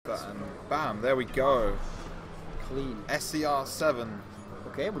that, and bam, there we go. Clean. Scr7.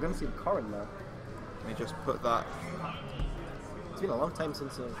 Okay, we're going to see the Corrin now. Let me just put that. It's been a long time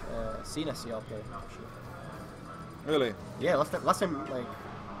since I've seen Scr play. Actually. Really? Yeah, last time, like,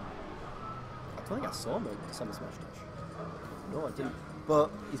 I don't think I saw him in December Smash Dash. No, I didn't. But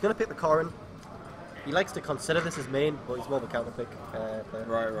he's going to pick the Corrin. He likes to consider this his main, but he's more of a counter pick player.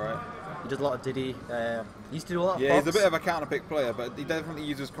 Right. He does a lot of Diddy. He used to do a lot of Yeah, Fox. he's a bit of a counter pick player, but he definitely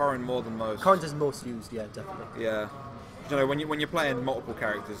uses Corrin more than most. Corrin's his most used, yeah, definitely. Yeah. You know, when you're playing multiple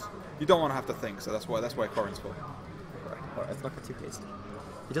characters, you don't want to have to think, so that's why Corrin's for. Right, let's not get too hasty.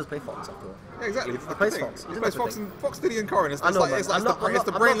 He does play Fox after all. Yeah, exactly. He plays Fox. He plays Fox, Diddy, and Corrin. It's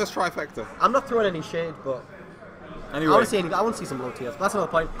the brainless trifecta. I'm not throwing any shade, but anyway, I want to see some low tiers. That's another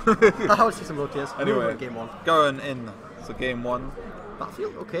point. I want to see some low tiers. Anyway, game one. Going in. So game one.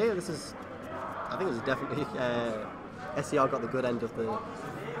 Battlefield. Okay, I think this is definitely Scr got the good end of the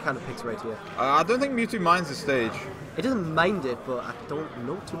kind of picks right here. I don't think Mewtwo minds the stage. He doesn't mind it, but I don't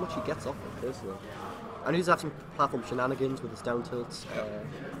know too much he gets off it personally. I know he's had some platform shenanigans with his down tilts,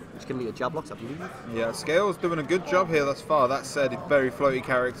 which can lead to jab locks, I believe. Yeah, Scale's doing a good job here thus far. That said, he's a very floaty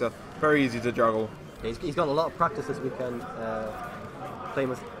character, very easy to juggle. Yeah, he's got a lot of practice this weekend, playing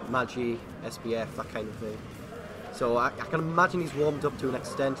with Magi, SBF, that kind of thing. So I can imagine he's warmed up to an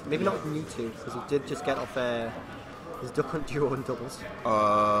extent. Maybe not with Mewtwo, because he did just get off his Duck Hunt duo and doubles.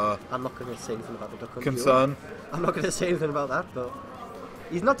 I'm not going to say anything about the Duck Hunt Concern. duo. I'm not going to say anything about that, but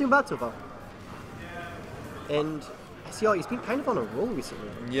he's not doing bad so far. And Scr, he's been kind of on a roll recently.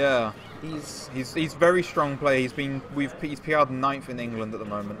 Yeah. He's very strong player. He's PR'd 9th in England at the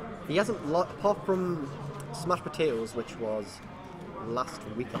moment. He hasn't apart from Smash Potatoes, which was last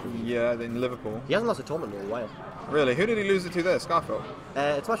week, I believe. Yeah, in Liverpool. He hasn't lost a tournament in a while. Really? Who did he lose it to there? Scarfield?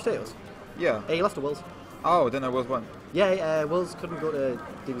 It's Smash Potatoes. Yeah. He lost to Wills. Oh, I didn't know Wills won. Yeah, Wills couldn't go to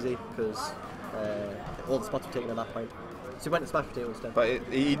DBZ because all the spots were taken at that point. So he went to Smash Potatoes instead. But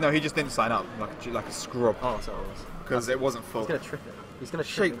he just didn't sign up like a scrub. Oh, so it was. Because it wasn't full. He's gonna trip it. He's gonna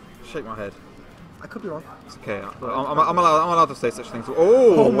shake my head. I could be wrong. It's okay. I'm allowed to say such things.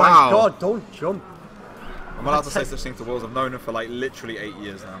 Oh my wow! God! Don't jump. I'm allowed to say such things to Wills. I've known him for like literally 8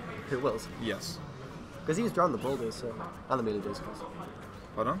 years now. Who, Wills? Yes. Because he was around the Brawl days, so and the Melee days, of course.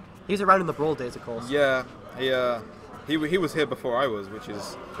 Pardon? He was around in the Brawl days, of course. Yeah. He was here before I was, which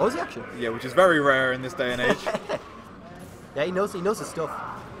is. Oh, was he actually? Yeah, which is very rare in this day and age. Yeah, he knows his stuff.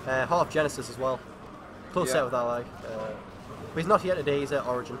 Heart of Genesis as well. Close set with that, like. But he's not here today. He's at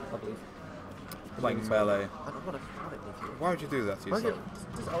Origin, I believe. Playing Melee. I don't know what Why would you do that to yourself?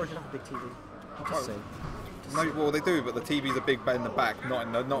 Does Origin have a big TV? Just saying. No, well they do, but the TV's a big in the back, not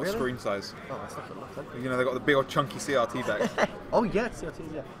Really? screen size. Oh, that's not good enough. You know, they've got the big old chunky CRT backs. Oh yeah, CRT,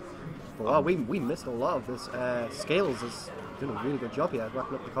 yeah. But wow, we missed a lot of this. Scales is doing a really good job here,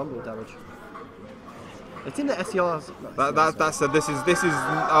 wrapping up the combo damage. It's in the SCRs. That's this is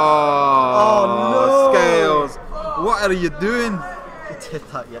oh no! Scales. What are you doing? He did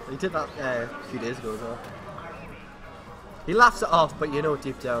that, yeah. He did that a few days ago as well. He laughs it off, but you know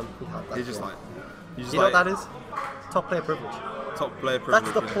deep down he had that. He's just like. You know what that is? Top player privilege. Top player privilege.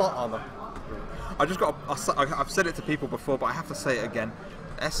 That's the plot armor. I've said it to people before, but I have to say it again.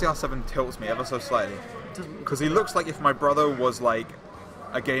 Scr7 tilts me ever so slightly. Because he looks like if my brother was like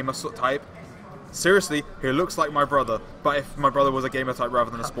a gamer type. Seriously, he looks like my brother, but if my brother was a gamer type rather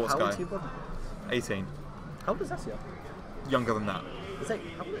than a sports guy. How old is your brother? 18. How old is Scr? Younger than that. It's like,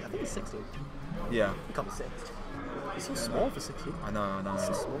 I think he's 16. Yeah. He can't be 6. He's so small for 16. I know. He's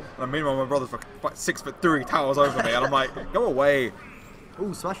so small. And meanwhile, my brother's like 6'3", towers over me, and I'm like, go away.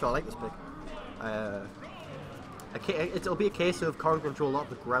 Ooh, Smash! I like this pick. It'll be a case of Corrin control a lot of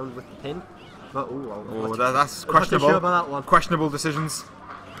the ground with the pin, but that's questionable. Sure about that one. Questionable decisions.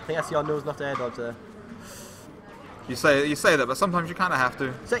 I think Scr knows not to air dodge there. You say that, but sometimes you kind of have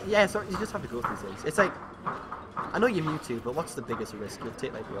to. So you just have to go through things. It's like, I know you're Mewtwo, but what's the biggest risk? You'll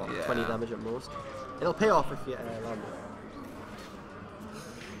take like what, 20 damage at most. It'll pay off if you land it.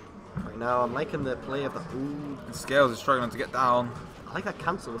 Right now, I'm liking the play of the. Ooh. Scales is struggling to get down. I like that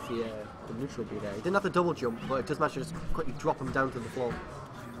cancel with the neutral B there. He didn't have the double jump, but it does manage to just quickly drop him down to the floor.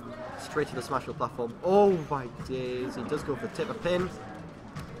 Straight to the Smashville platform. Oh my days, he does go for the tip of pin.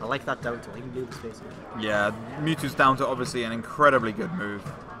 I like that down tilt, he can do the spacing. Yeah, Mewtwo's down to obviously an incredibly good move.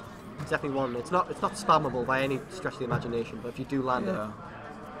 It's definitely one. It's not spammable by any stretch of the imagination, but if you do land it,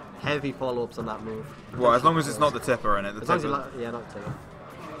 heavy follow-ups on that move. Well, as long as it's not the tipper in it. As long as you not the tipper.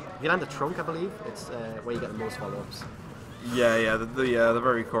 If you land the trunk, I believe, it's where you get the most follow-ups. Yeah, the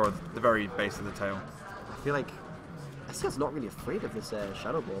very core, the very base of the tail. I feel like Scr's not really afraid of this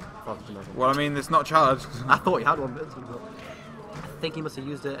Shadow Ball. Well, I mean, it's not charged. I thought he had one, but I think he must have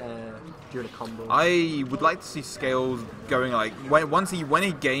used it during a combo. I would like to see Scales going like when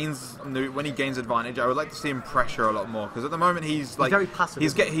he gains advantage. I would like to see him pressure a lot more because at the moment he's like very passive.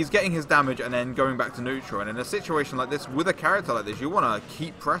 He's getting his damage and then going back to neutral. And in a situation like this with a character like this, you want to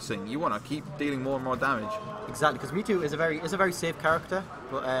keep pressing. You want to keep dealing more and more damage. Exactly, because Mewtwo is a very safe character.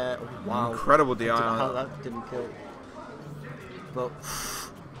 But wow, incredible DI. How that didn't kill. But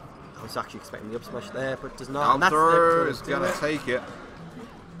I was actually expecting the up smash there, but does not. Up throw is gonna take it.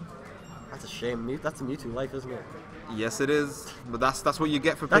 That's a shame. That's a Mewtwo life, isn't it? Yes, it is. But that's what you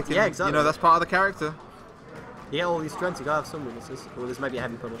get for picking. Yeah, exactly. You know, that's part of the character. You get all these strengths, you gotta have some weaknesses. Oh, this might be a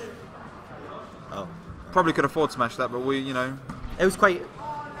heavy punish. Oh. Probably could afford to smash that, but you know. It was quite.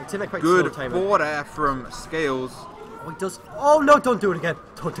 It's in a quite good slow forward air from Scales. Oh, he does. Oh no! Don't do it again.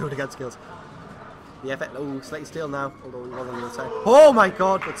 Don't do it again, Scales. The effect. Oh, slightly still now. Although he was on the other side. Oh my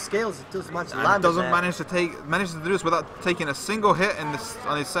God! But Scales does manage to land. Doesn't manage to do this without taking a single hit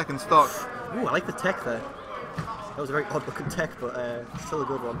on his second stock. Ooh, I like the tech there. That was a very odd looking tech, but still a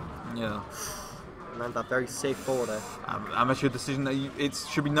good one. Yeah. And that very safe forward there. Amateur decision. That it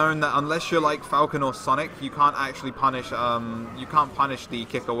should be known that unless you're like Falcon or Sonic, you can't actually punish. You can't punish the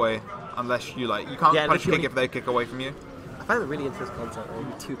kick away unless you like. You can't punish kick if they kick away from you. I find it really interesting concept.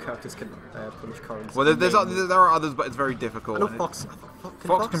 Only two characters can punish Corrin. Well, there are others, but it's very difficult. I know Fox.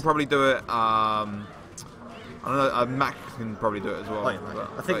 Fox can probably do it. I don't know. Mac can probably do it as well. Oh, yeah,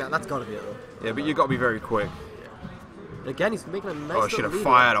 I think that's got to be it though. Yeah, but you got to be very quick. And again, he's making a nice. Oh, should have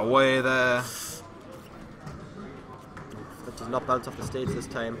fired away there. That does not bounce off the stage this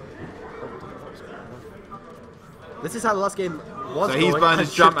time. This is how the last game was. So he's burned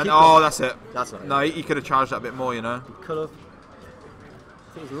his jump and that's it. That's not. No, he could have charged that a bit more, you know. He could have.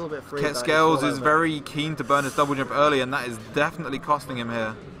 I think he's a little bit afraid. Scales is very keen to burn his double jump early, and that is definitely costing him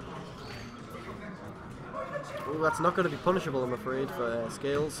here. Oh, that's not going to be punishable, I'm afraid, for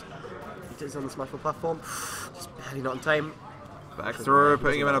Scales. He is on the smashable platform. Just barely not in time. Back through,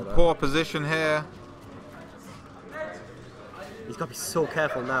 putting him in a poor position here. He's got to be so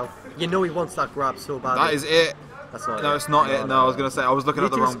careful now. You know he wants that grab so badly. That is it. That's not no, it. It's not it. No, I was going to say, I was looking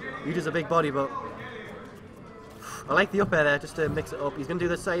at the wrong... Mewtwo's a big body, but... I like the up air there, just to mix it up. He's going to do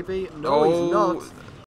the side B. No, he's not.